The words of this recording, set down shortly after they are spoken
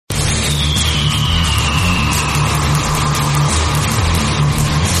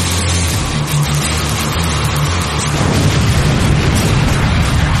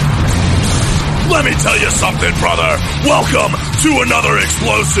tell you something, brother. Welcome to another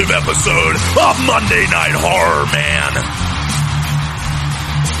explosive episode of Monday Night Horror, man.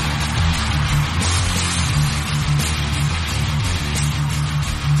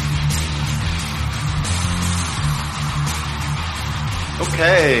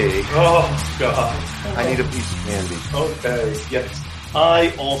 Okay. Oh, God. I need a piece of candy. Okay, yes.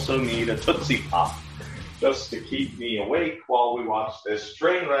 I also need a Tootsie Pop just to keep me awake while we watch this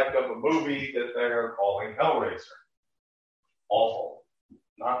train wreck of a movie that they're calling Hellraiser. Awful.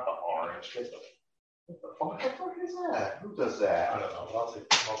 Not the orange. What the fuck is that? Who does that? I don't know. I'll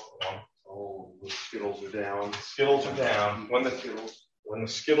take one. Oh, the Skittles are down. Skittles are down. When the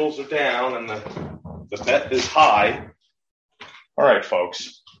Skittles are down and the bet is high. All right,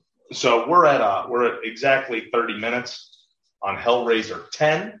 folks. So we're at exactly 30 minutes on Hellraiser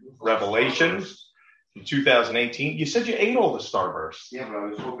 10, Revelations, from 2018. You said you ate all the Starbursts. Yeah, but I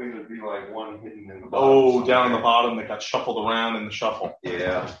was hoping there'd be like one hidden in the bottom. Oh, down in the bottom that got shuffled around in the shuffle.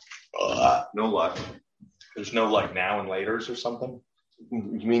 Yeah. No luck. There's no like now and laters or something?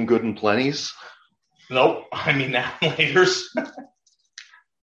 You mean good and plenties? Nope. I mean now and laters.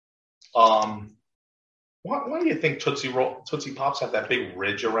 Why do you think Tootsie Pops have that big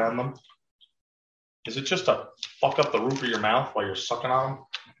ridge around them? Is it just to fuck up the roof of your mouth while you're sucking on them?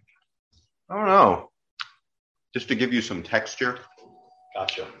 I don't know. Just to give you some texture.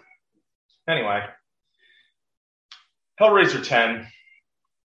 Gotcha. Anyway. Hellraiser 10.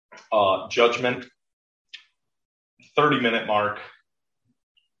 Judgment. 30-minute mark.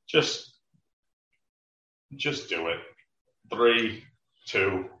 Just do it. 3,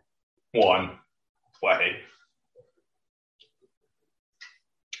 2, 1. Play.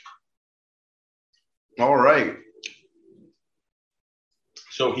 All right.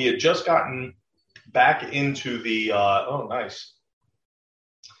 So he had just gotten back into the nice.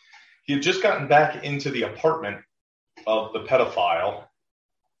 He had just gotten back into the apartment of the pedophile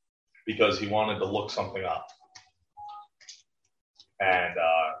because he wanted to look something up. And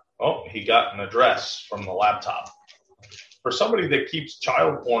he got an address from the laptop. For somebody that keeps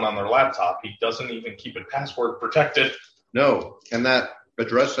child porn on their laptop, he doesn't even keep it password protected. No, and that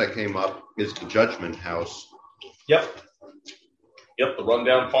address that came up is the Judgment House. Yep, the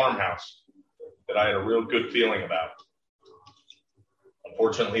rundown farmhouse that I had a real good feeling about.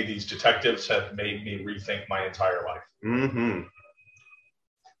 Unfortunately, these detectives have made me rethink my entire life. Mm-hmm.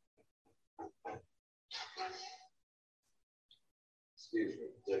 Excuse me,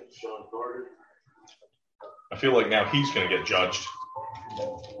 Detective Sean Carter. I feel like now he's going to get judged.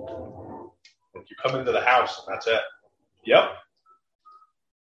 You come into the house and that's it. Yep.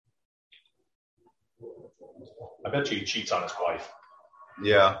 I bet you he cheats on his wife.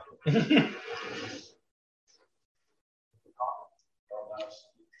 Yeah.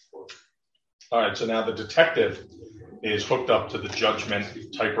 All right, so now the detective is hooked up to the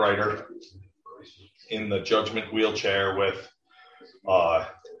Judgment typewriter in the Judgment wheelchair with,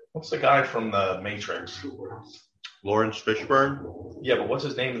 what's the guy from the Matrix? Lawrence Fishburne? Yeah, but what's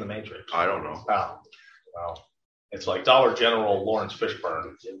his name in the Matrix? I don't know. Oh, well, it's like Dollar General Lawrence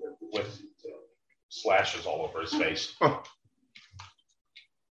Fishburne with slashes all over his face. Huh.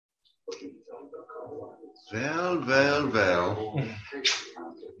 Well.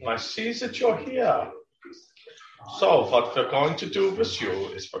 I see that you're here. So what we're going to do with you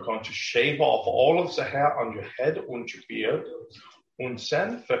is we're going to shave off all of the hair on your head and your beard, and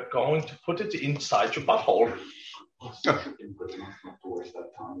then we're going to put it inside your butthole.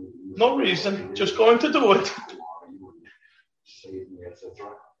 No reason, just going to do it.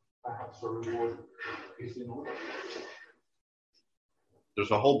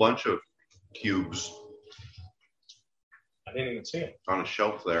 There's a whole bunch of cubes I didn't even see it. on a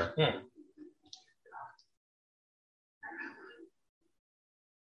shelf there.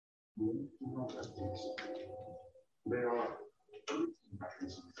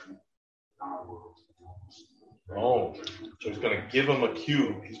 Oh, so he's going to give him a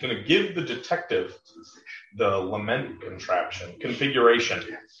cube. He's going to give the detective the lament configuration.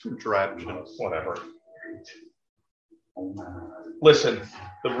 Whatever. Listen,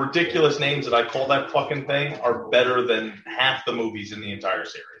 the ridiculous names that I call that fucking thing are better than half the movies in the entire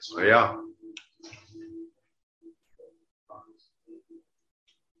series. Yeah.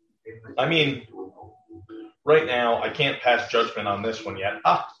 I mean, right now, I can't pass judgment on this one yet.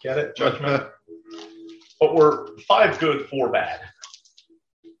 Get it? Judgment. But we're 5 good, 4 bad.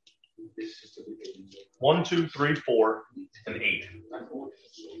 1, 2, 3, 4, and 8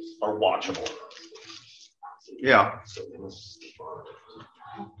 are watchable. Yeah.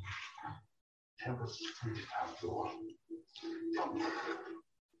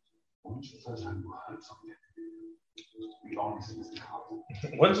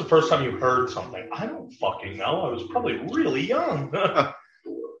 When's the first time you heard something? I don't fucking know. I was probably really young.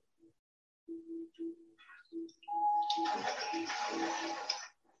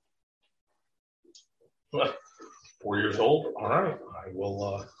 4 years old? All right. I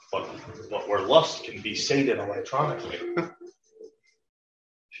will, but where lust can be sated electronically.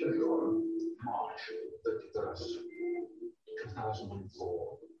 March 31st,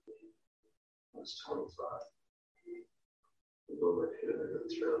 2004. I was 25. The bullet hit him in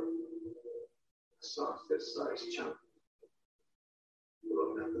the throat. I saw a fist-sized chunk.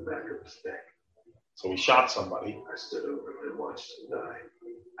 Looking at the back of his neck. So we shot somebody. I stood over him and watched him die.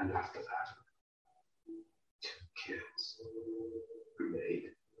 And after that, 2 kids. Grenade.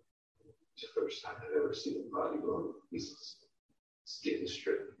 It's the first time I've ever seen a body blown to pieces. Skin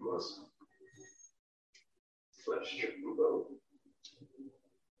stripped from muscle. Flesh stripped from bone.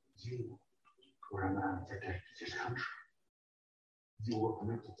 You were a man who protected his country. You were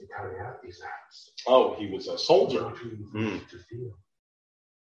permitted to carry out these acts. Oh, he was a soldier. What did you feel?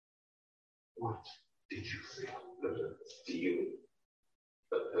 What did you feel? The feeling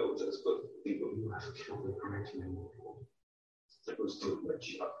that held us, but people you have killed a great many people. It was too much.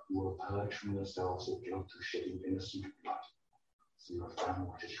 You will purge from yourselves of guilt of shedding innocent blood. So you have done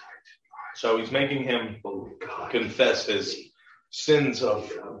what is right. So he's making him confess his sins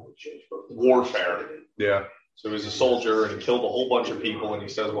of warfare. Yeah. So he was a soldier and he killed a whole bunch of people, and he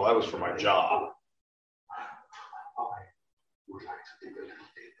says, well, that was for my job. I would like to dig a little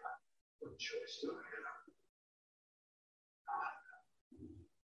deeper. What choice do I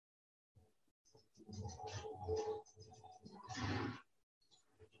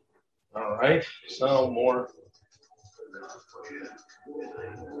have? All right. So more.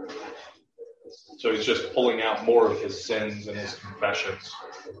 So he's just pulling out more of his sins and his confessions.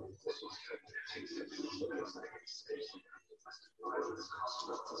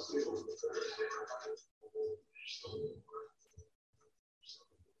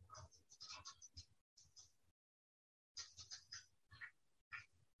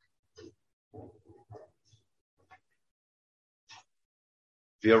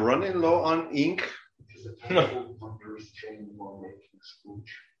 We are running low on ink.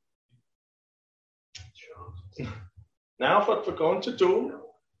 Now what we're going to do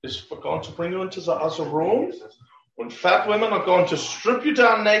is we're going to bring you into the other room, and fat women are going to strip you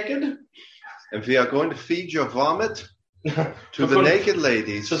down naked. And we are going to feed your vomit to the naked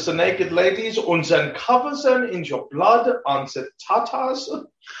ladies. To the naked ladies, and then cover them in your blood on the tatas.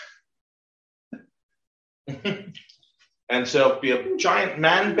 And so it'll be a giant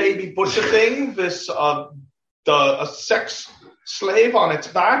man-baby butcher thing, this a sex slave on its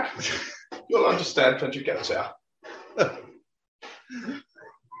back. You'll understand when you get there.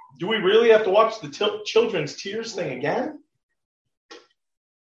 Do we really have to watch the children's tears thing again?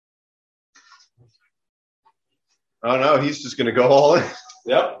 Oh no, he's just going to go all in.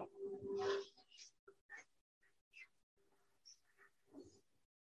 Yep.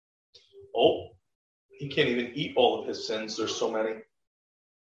 Oh, he can't even eat all of his sins. There's so many.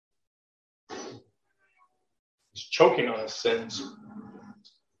 He's choking on his sins.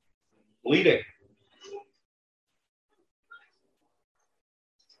 Bleeding.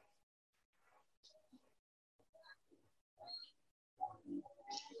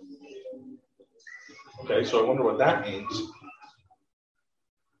 Okay, so I wonder what that means.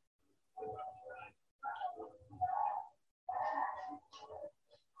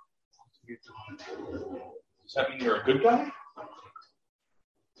 Does that mean you're a good guy?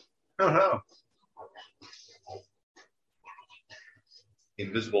 I don't know. The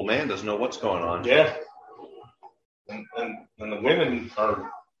Invisible Man doesn't know what's going on. Yeah. And the women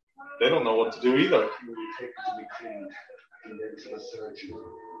they don't know what to do either.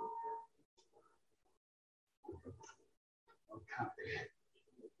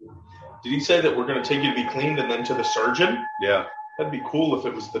 Did he say that we're going to take you to be cleaned and then to the surgeon? Yeah. That'd be cool if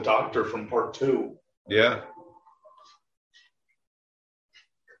it was the doctor from part 2. Yeah.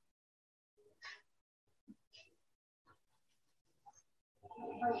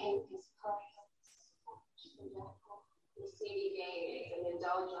 I hate these the CBD and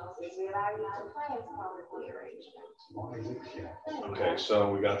indulgences that I clients probably arrangement. Okay,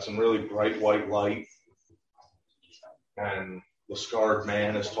 so we got some really bright white light, and the scarred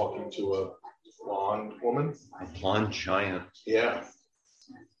man is talking to a blonde woman. A blonde giant. Yeah.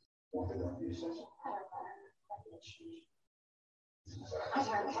 I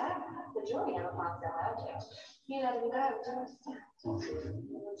turned cat. The jury never finds that out yet. You let me go.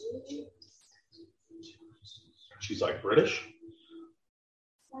 She's like British.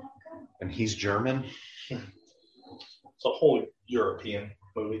 And he's German? It's a whole European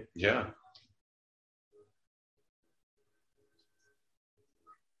movie. Yeah.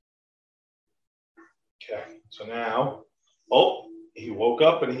 Okay, so now, he woke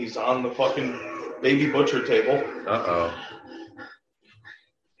up and he's on the fucking baby butcher table. Uh-oh.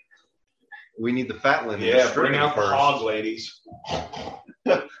 We need the fat lady. Yeah, bring out the hog ladies.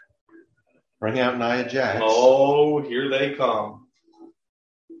 Bring out Nia Jax. Oh, here they come.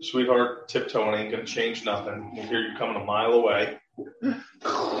 Sweetheart, tiptoeing ain't gonna change nothing. We'll hear you coming a mile away.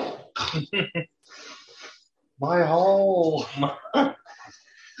 My hole.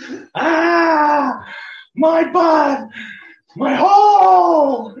 My butt! My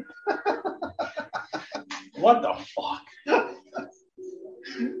hole! What the fuck?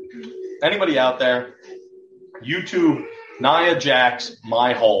 Anybody out there? YouTube Nia Jax,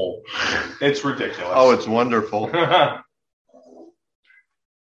 my hole. It's ridiculous. Oh, it's wonderful.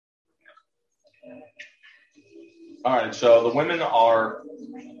 All right, so the women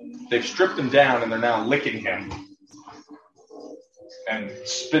they've stripped him down and they're now licking him and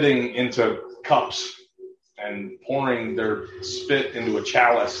spitting into cups and pouring their spit into a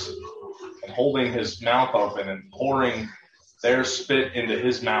chalice and holding his mouth open and pouring their spit into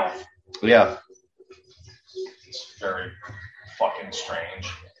his mouth. Yeah. It's very fucking strange.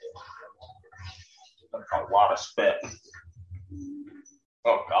 A lot of spit.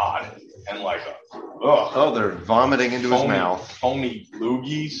 Oh, God. And like Oh, they're vomiting into his mouth. Foamy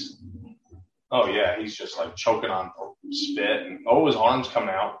loogies. Oh, yeah. He's just like choking on spit. And his arm's coming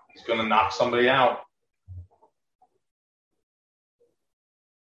out. He's going to knock somebody out.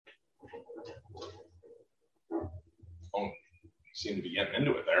 Oh, seem to be getting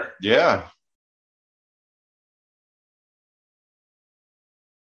into it there. Yeah.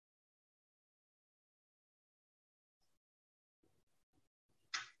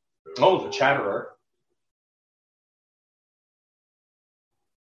 Oh, the Chatterer.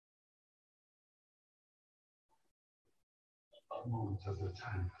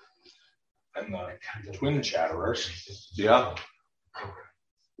 And the twin Chatterers. Yeah.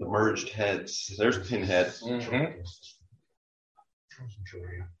 The merged heads. There's Pinhead. Mm-hmm.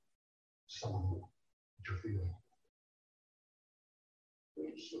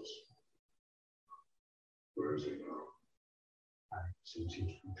 Where is he now? Seems he's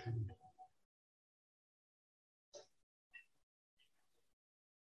returned.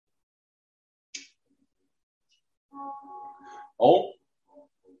 Oh,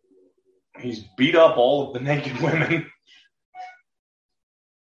 he's beat up all of the naked women.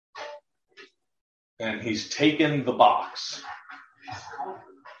 And he's taken the box.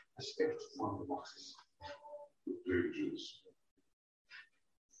 Escaped from the boxes. The pages.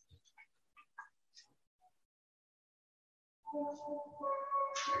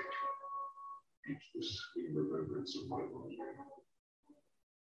 Each was in remembrance of my longing.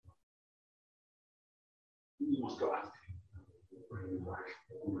 You must go after him. Bring him back.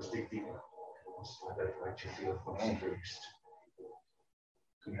 We must dig deeper. Must identify Chinchilla from the priest.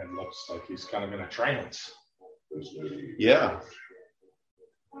 Pinhead looks like he's kind of in a trance. Yeah.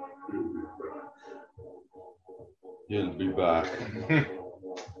 He'll be back.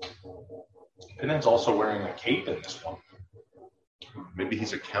 Pinhead's also wearing a cape in this one. Maybe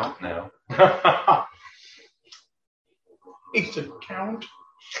he's a count now. He's a count?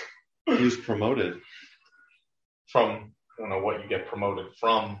 He was promoted. From, I don't know what you get promoted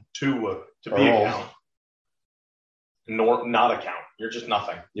from to be Earl. a count. Nor not a count. You're just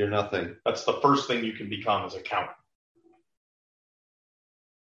nothing. You're nothing. That's the first thing you can become as a count.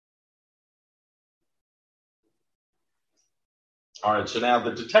 All right, so now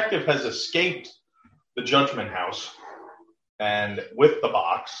the detective has escaped the Judgment House and with the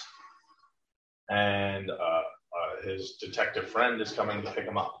box, and his detective friend is coming to pick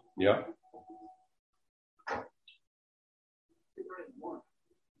him up. Yeah.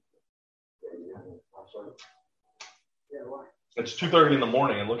 It's 2:30 in the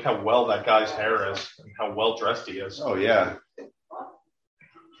morning, and look how well that guy's hair is and how well dressed he is. Oh, yeah.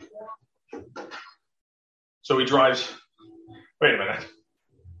 So he drives. Wait a minute.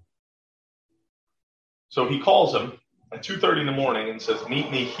 So he calls him at 2:30 in the morning and says,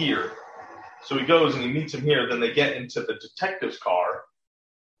 "Meet me here." So he goes and he meets him here. Then they get into the detective's car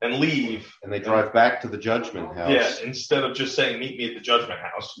and leave. And they drive back to the Judgment House. Yeah, instead of just saying, "Meet me at the Judgment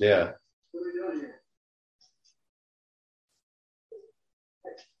House." Yeah.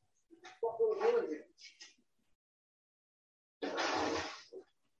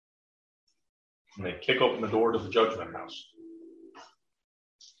 And they kick open the door to the Judgment House.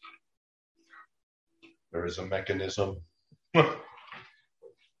 There is a mechanism.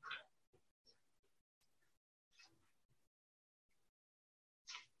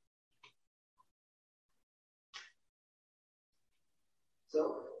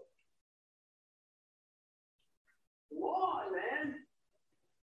 So, come on, man.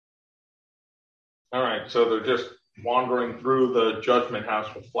 All right, so they're just wandering through the Judgment House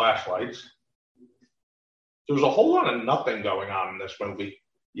with flashlights. There's a whole lot of nothing going on in this movie.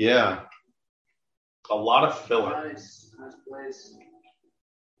 Yeah. A lot of filler. Nice place.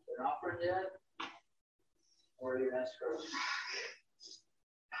 Been offered yet? Or you ask her?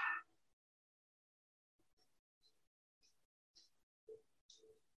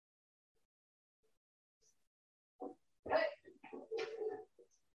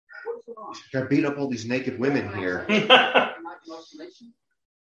 I beat up all these naked women here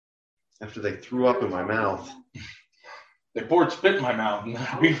after they threw up in my mouth. They poured spit in my mouth and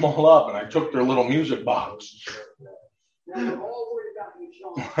I beat them all up and I took their little music box.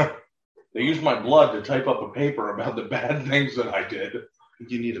 They used my blood to type up a paper about the bad things that I did.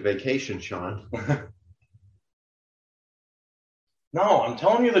 You need a vacation, Sean. No, I'm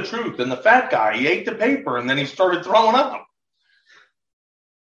telling you the truth. And the fat guy, he ate the paper and then he started throwing up.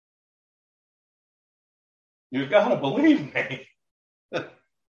 You gotta believe me.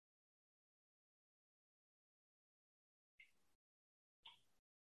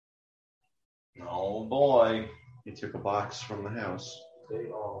 Oh boy. He took a box from the house.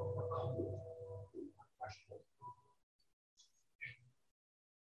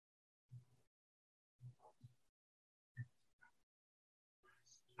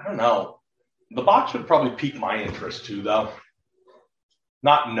 I don't know. The box would probably pique my interest too, though.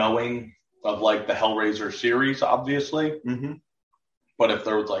 Not knowing of like the Hellraiser series, obviously. Mm-hmm. But if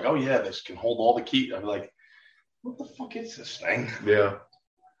there was like, oh yeah, this can hold all the keys, I'd be like, what the fuck is this thing? Yeah.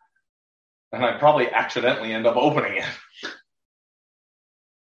 And I'd probably accidentally end up opening it.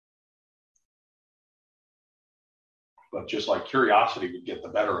 But just like curiosity would get the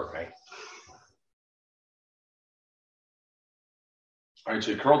better of me. All right,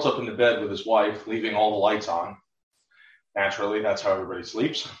 so he curls up into bed with his wife, leaving all the lights on. Naturally, that's how everybody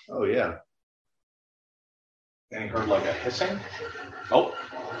sleeps. Oh, yeah. And he heard like a hissing. Oh.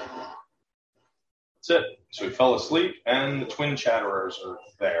 That's it. So he fell asleep, and the twin chatterers are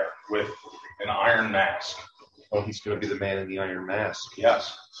there with an iron mask. Oh, he's going to be the man in the iron mask.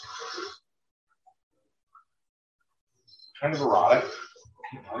 Yes. Kind of erotic.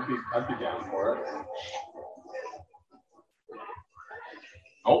 I'd be down for it.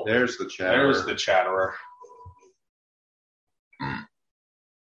 Oh, there's the chatterer. There's the chatterer.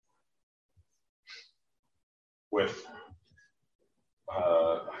 With,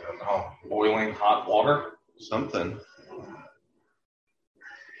 I don't know, boiling hot water? Something.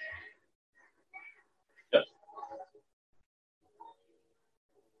 Yep.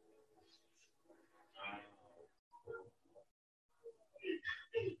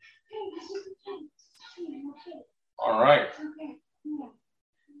 All right.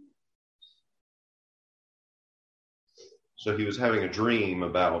 So he was having a dream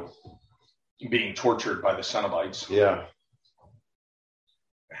about being tortured by the Cenobites. Yeah.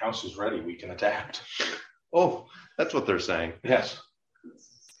 The house is ready. We can adapt. Oh, that's what they're saying. Yes.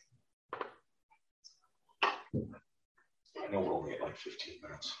 I know we're only at like 15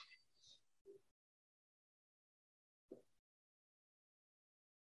 minutes.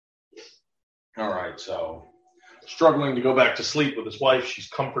 All right, so struggling to go back to sleep with his wife, she's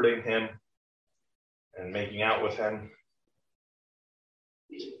comforting him and making out with him.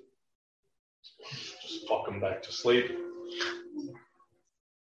 Just fuck him back to sleep.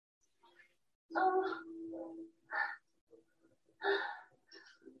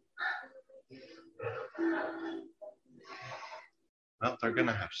 Well, they're going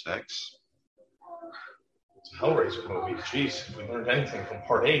to have sex. It's a Hellraiser movie. Jeez, if we learned anything from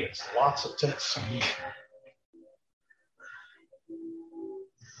part 8, it's lots of tits. I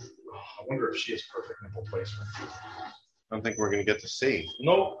wonder if she has perfect nipple placement. I don't think we're going to get to see.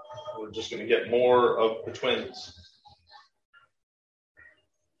 Nope. We're just going to get more of the twins.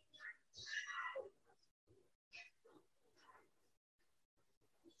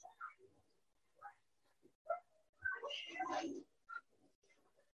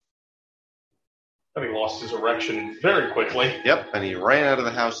 And he lost his erection very quickly. Yep, and he ran out of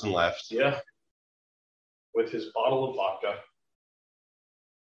the house and left. Yeah. With his bottle of vodka.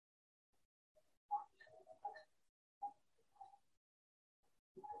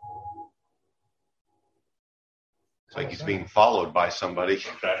 It's like he's being followed by somebody.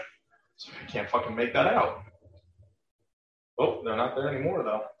 Okay. So I can't fucking make that out. Oh, they're not there anymore,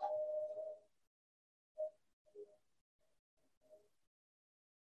 though.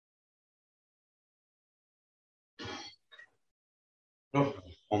 Oh,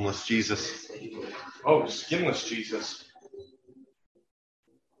 homeless Jesus. Oh, skinless Jesus.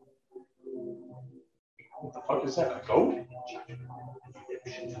 What the fuck is that? A goat?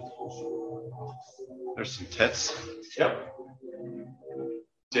 There's some tits. Yep.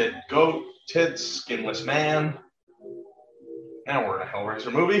 Dead goat, tits, skinless man. Now we're in a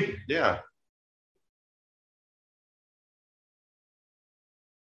Hellraiser movie. Yeah.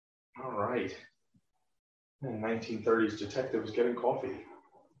 All right. 1930s detective was getting coffee.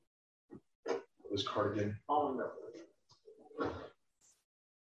 His cardigan. Oh, no.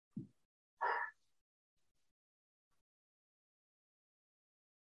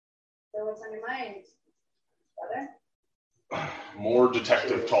 So what's on your mind, brother? More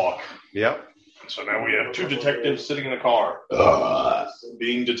detective talk. Yep. So now we have two detectives sitting in a car,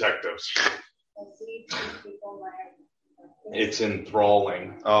 being detectives. I see two people wearing. It's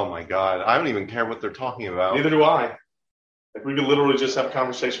enthralling. Oh my God. I don't even care what they're talking about. Neither do I. Like, we could literally just have a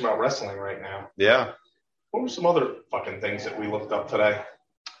conversation about wrestling right now. Yeah. What were some other fucking things that we looked up today?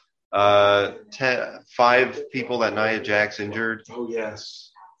 5 people that Nia Jax injured. Oh, yes.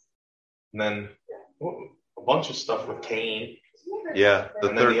 And then a bunch of stuff with Kane. Yeah. The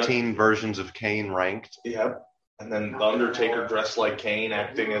And then 13 versions of Kane ranked. Yep. And then The Undertaker dressed like Kane,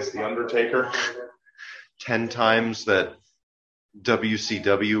 acting as The Undertaker. 10 times that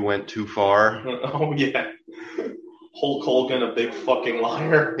WCW went too far. Oh, yeah. Hulk Hogan, a big fucking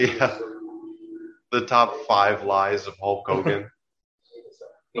liar. Yeah. The top 5 lies of Hulk Hogan.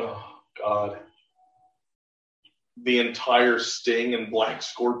 Oh, God. The entire Sting and Black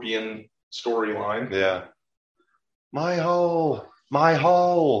Scorpion storyline. Yeah. My hole. My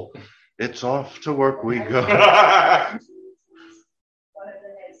hole. It's off to work we go.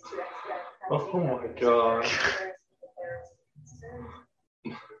 Oh, my God.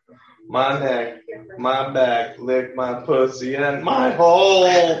 My neck, my back, lick my pussy and my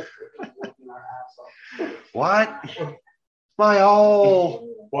hole. What? My hole.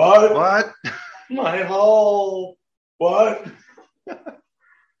 What? What? My hole. What?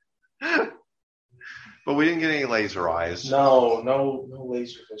 But we didn't get any laser eyes. No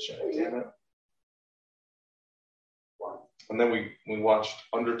laser vision, damn it. And then we watched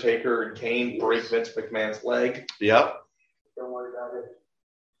Undertaker and Kane break Vince McMahon's leg. Yep. Don't worry about it.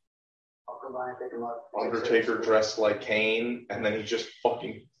 I'll come by and pick him up. Undertaker dressed like Kane, and then he just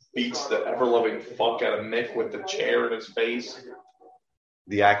fucking beats the ever-loving fuck out of Mick with the chair in his face.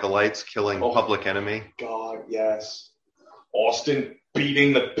 The Acolytes killing Oh. Public Enemy. God, yes. Austin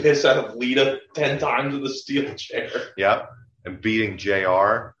beating the piss out of Lita 10 times with a steel chair. Yep. And beating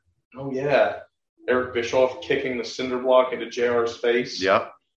JR. Oh, yeah. Eric Bischoff kicking the cinder block into JR's face.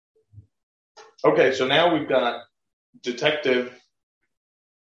 Yep. Okay, so now we've got Detective.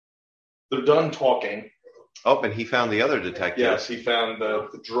 They're done talking. Oh, and he found the other detective. Yes, he found the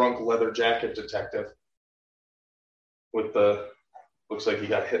drunk leather jacket detective with the, looks like he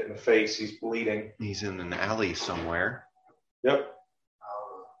got hit in the face. He's bleeding. He's in an alley somewhere. Yep.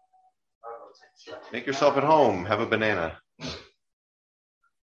 Make yourself at home. Have a banana.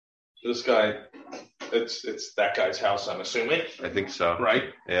 This guy, it's that guy's house, I'm assuming. I think so.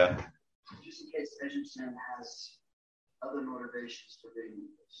 Right? Yeah. Just in case Edgerton has other motivations for being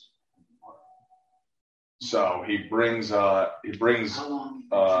this. So he brings How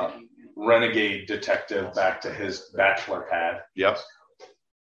long? renegade detective back to his bachelor pad, Yep.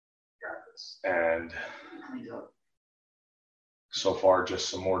 and Cleaned up. so far just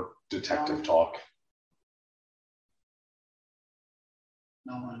some more detective talk.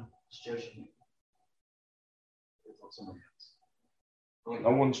 No one is judging you. It's somebody else.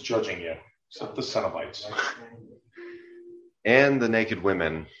 No one's judging you except the Cenobites. And the naked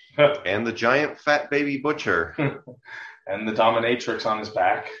women. And the giant fat baby butcher. And the dominatrix on his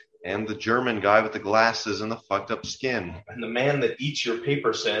back. And the German guy with the glasses and the fucked up skin. And the man that eats your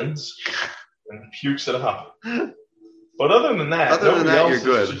paper sins and pukes it up. But other than that, you're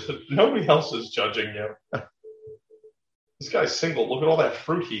good. Nobody else is judging you. This guy's single. Look at all that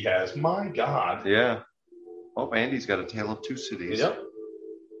fruit he has. My God. Yeah. Oh, Andy's got a tale of 2 cities. Yep.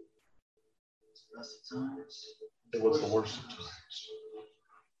 Best of times. It was the worst of times.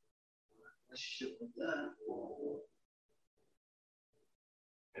 Relationship with that.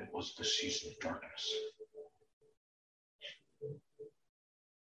 It was the season of darkness.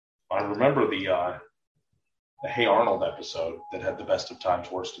 I remember the Hey Arnold episode that had the best of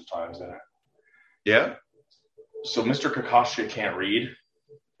times, worst of times in it. Yeah? So Mr. Kakashia can't read,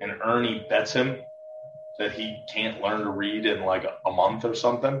 and Ernie bets him that he can't learn to read in like a month or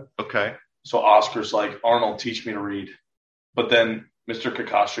something. Okay. So Oscar's like, Arnold, teach me to read. But then Mr.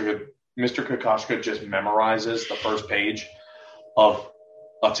 Kakashia just memorizes the first page of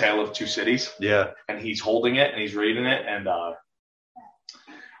A Tale of Two Cities. Yeah. And he's holding it and he's reading it. And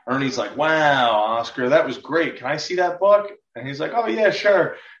Ernie's like, wow, Oscar, that was great. Can I see that book? And he's like, oh, yeah,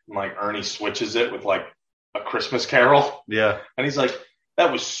 sure. And like Ernie switches it with like a Christmas Carol. Yeah. And he's like,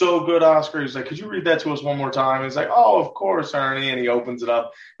 that was so good, Oscar. He's like, could you read that to us one more time? He's like, oh, of course, Ernie. And he opens it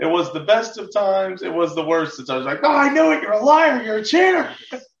up. It was the best of times. It was the worst of times. Like, oh, I knew it. You're a liar. You're a cheater.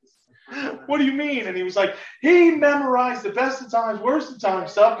 What do you mean? And he was like, he memorized the best of times, worst of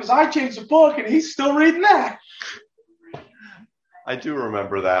times stuff because I changed the book and he's still reading that. I do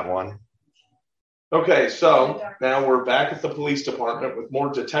remember that one. Okay, so now we're back at the police department with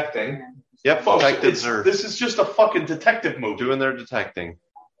more detecting. Yep, Folks, detectives are this is just a fucking detective movie. doing their detecting.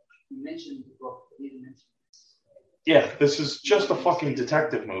 You mentioned the book, but you didn't mention Yeah, this is just a fucking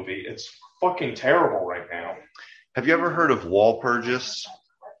detective movie. It's fucking terrible right now. Have you ever heard of Walpurgis?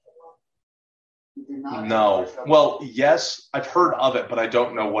 you did not. No. Well, yes, I've heard of it, but I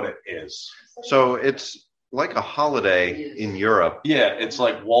don't know what it is. So it's like a holiday in Europe. Yeah, it's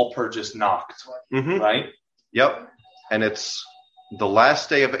like Walpurgis Nacht, Mm-hmm. right? Yep. And it's the last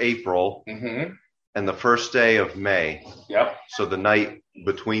day of April Mm-hmm. and the first day of May. Yep. So the night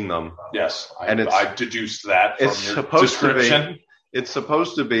between them. Yes. And I deduced that from It's your supposed to description. be. It's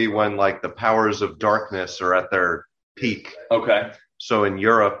supposed to be when like the powers of darkness are at their peak. Okay. So in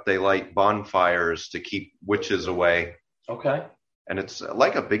Europe, they light bonfires to keep witches away. Okay. And it's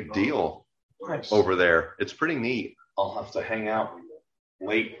like a big deal Nice. over there. It's pretty neat. I'll have to hang out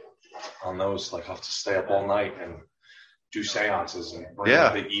late on those. Like, I'll have to stay up all night and do seances and bring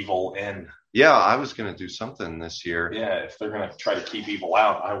Yeah. the evil in. Yeah, I was going to do something this year. Yeah, if they're going to try to keep evil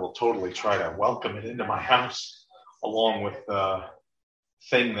out, I will totally try to welcome it into my house, along with the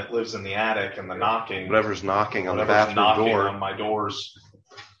thing that lives in the attic and the knocking. Whatever's knocking on the Whatever's bathroom knocking door. on my doors.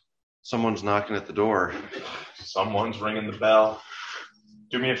 Someone's knocking at the door. Someone's ringing the bell.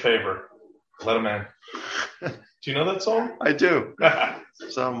 Do me a favor. Let them in. Do you know that song? I do.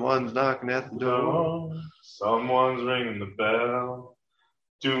 Someone's knocking at the door. Someone's ringing the bell.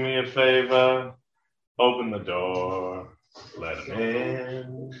 Do me a favor. Open the door. Let them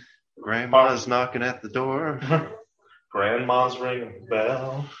in. Grandma's knocking at the door. Grandma's ringing the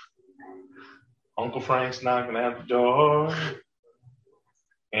bell. Uncle Frank's knocking at the door.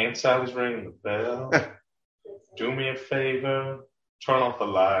 Aunt Sally's ringing the bell. Do me a favor. Turn off the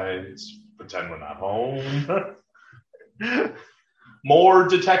lights. Pretend we're not home. More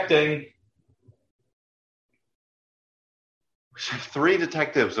detecting. We have 3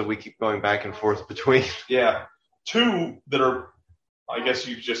 detectives that we keep going back and forth between. Yeah. 2 that are, I guess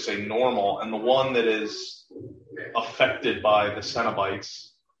you could just say normal, and the one that is affected by the Cenobites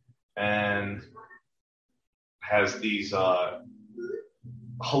and has these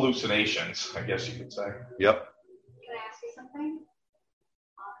hallucinations, I guess you could say. Yep. Can I ask you something?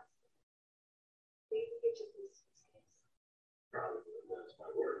 Where did you get your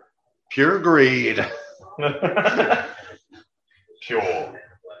Pure greed. Pure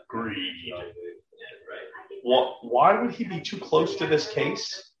greed. Why would he be too close to this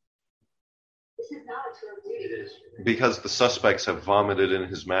case? This is not a tour of duty. Because the suspects have vomited in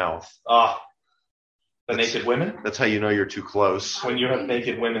his mouth. The naked women? That's how you know you're too close. When you have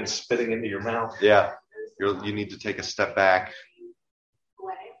naked women spitting into your mouth. Yeah. You need to take a step back.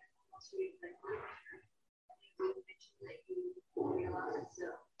 Poetic. You realize so.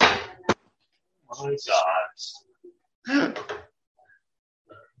 My God.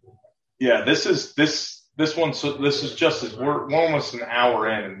 Yeah, this is just as we're almost an hour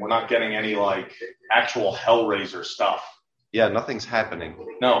in and we're not getting any like actual Hellraiser stuff. Yeah, nothing's happening.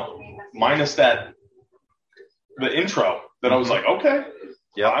 No, minus the intro that I was like, okay,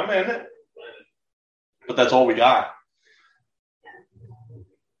 Yeah. I'm in it. But that's all we got.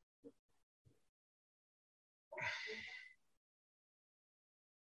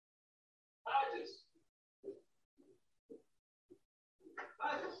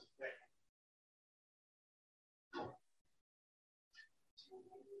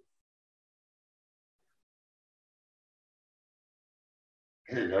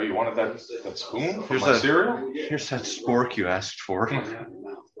 Here you go. You wanted that spoon for Here's my that- cereal? Here's that spork you asked for.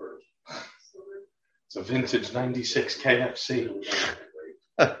 It's a vintage 96 KFC.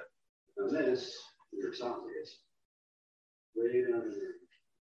 And this, your esophagus, way down in there.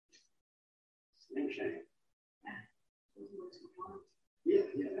 Same shame. Yeah,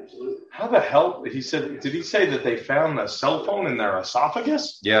 absolutely. How the hell, did he say that they found a cell phone in their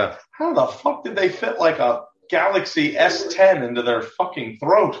esophagus? Yeah. How the fuck did they fit like a Galaxy S10 into their fucking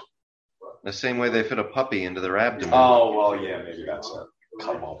throat? The same way they fit a puppy into their abdomen. Oh, well, yeah, maybe that's it.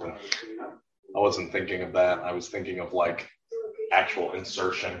 Cut them open. I wasn't thinking of that. I was thinking of like actual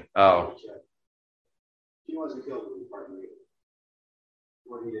insertion. Oh. She wasn't killed in part of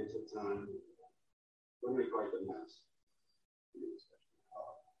Before he took time, really quite the mess.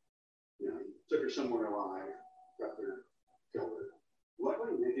 Took her somewhere alive, got her, killed her. What?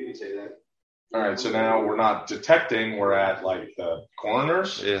 If you could say that. All right, so now we're not detecting. We're at like the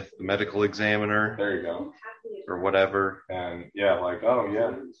coroner's. Yeah, the medical examiner There you go. or whatever. And yeah, like, oh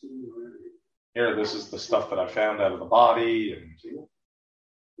yeah, here, this is the stuff that I found out of the body, and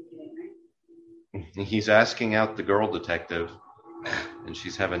He's asking out the girl detective, and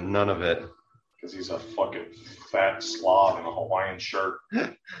she's having none of it. because he's a fucking fat slob in a Hawaiian shirt.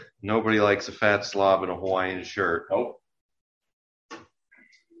 Nobody likes a fat slob in a Hawaiian shirt. Nope.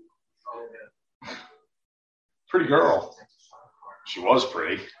 Pretty girl. She was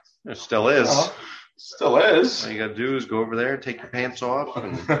pretty. It still is. Still is. All you gotta do is go over there, take your pants off,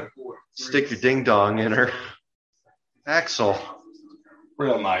 and stick your ding dong in her. Axel.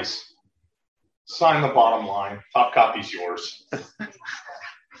 Real nice. Sign the bottom line. Top copy's yours.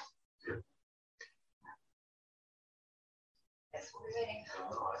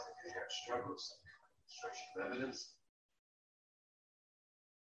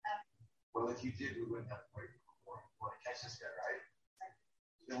 Well, if you did, we wouldn't have to wait for to catch this guy, right?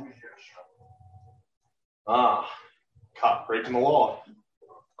 Then we hear a struggle. Cop breaking the law.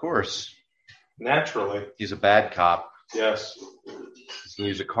 Of course. Naturally. He's a bad cop. Yes. He's gonna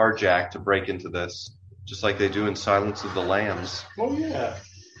use a car jack to break into this, just like they do in Silence of the Lambs. Oh, yeah.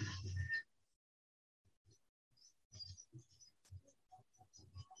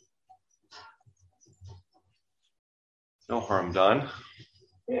 No harm done.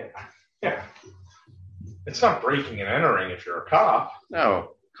 Yeah. Yeah. It's not breaking and entering if you're a cop.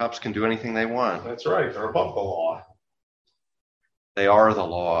 No, cops can do anything they want. That's right. They're above the law. They are the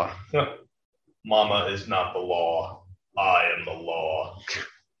law. Mama is not the law. I am the law.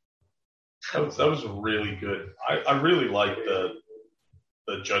 That was really good. I really like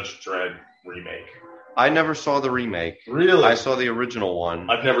the Judge Dredd remake. I never saw the remake. Really? I saw the original one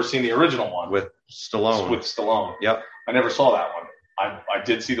I've never seen the original one. with Stallone. With Stallone. Yep. I never saw that one. I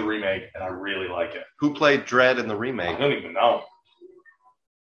did see the remake, and I really like it. Who played Dredd in the I remake? don't even know.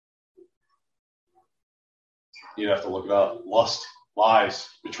 You'd have to look it up. Lust, lies,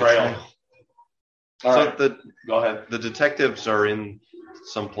 betrayal. All So right, go ahead. the detectives are in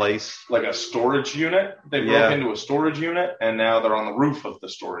some place. Like a storage unit. They broke Yeah. into a storage unit, and now they're on the roof of the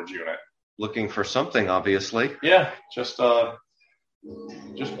storage unit. Looking for something, obviously. Yeah, just wandering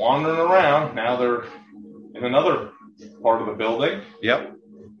around. Now they're in another part of the building. Yep.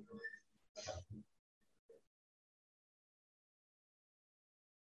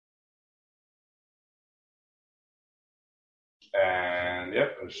 And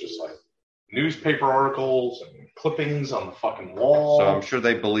yep, it's just like newspaper articles and clippings on the fucking wall. So I'm sure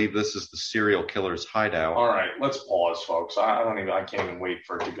they believe this is the serial killer's hideout. All right, let's pause, folks. I can't even wait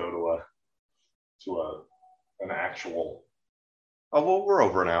for it to go to an actual. Oh, well, we're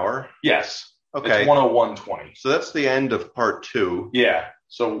over an hour. Yes. Okay. It's 1:01:20. So that's the end of part 2. Yeah.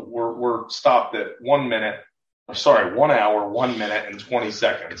 So we're stopped at 1 minute. Sorry, 1 hour, 1 minute, and 20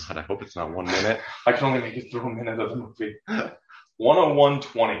 seconds. God, I hope it's not 1 minute. I can only make it through a minute of the movie.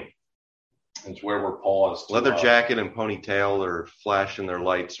 1:01:20 is where we're paused. Leather jacket and ponytail are flashing their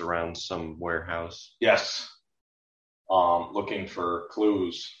lights around some warehouse Yes. Looking for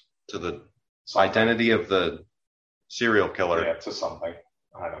clues. to the identity of the serial killer. Yeah, to something.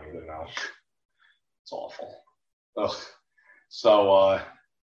 I don't even know. It's awful. Ugh. So,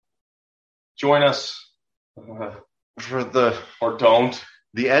 join us. For the Or don't.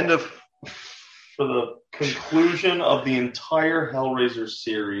 end of For the conclusion of the entire Hellraiser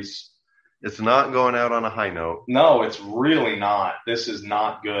series. it's not going out on a high note. No, it's really not. This is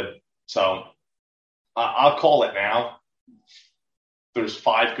not good. So, I'll call it now. There's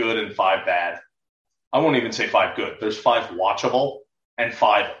 5 good and 5 bad. I won't even say 5 good. There's 5 watchable and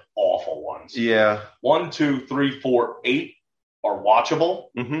 5 awful ones. Yeah. 1, 2, 3, 4, 8 are watchable.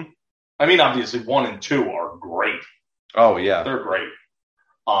 Mm-hmm. I mean, obviously 1 and 2 are great. Oh, yeah. They're great.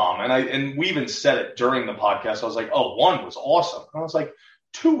 And we even said it during the podcast. I was like, oh, 1 was awesome. And I was like,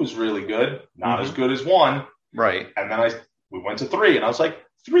 2 was really good. Not as good as 1. Right. And then we went to 3 and I was like,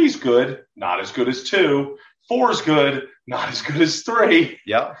 3's good. Not as good as 2. 4's good. Not as good as 3.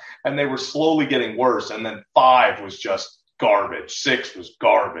 Yeah. And they were slowly getting worse. And then 5 was just garbage. 6 was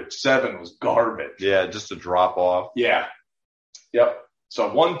garbage. 7 was garbage. Yeah, just a drop off. Yeah. Yep.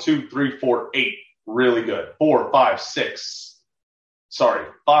 So 1, 2, 3, 4, 8. Really good. 4, 5, 6. Sorry.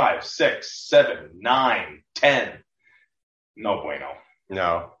 5, 6, 7, 9, 10. No bueno.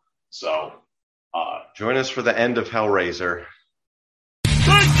 No. So, Join us for the end of Hellraiser.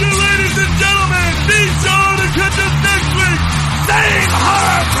 Thank you, ladies and gentlemen. Be sure to catch us next week Same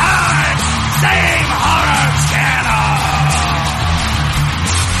horror time! Same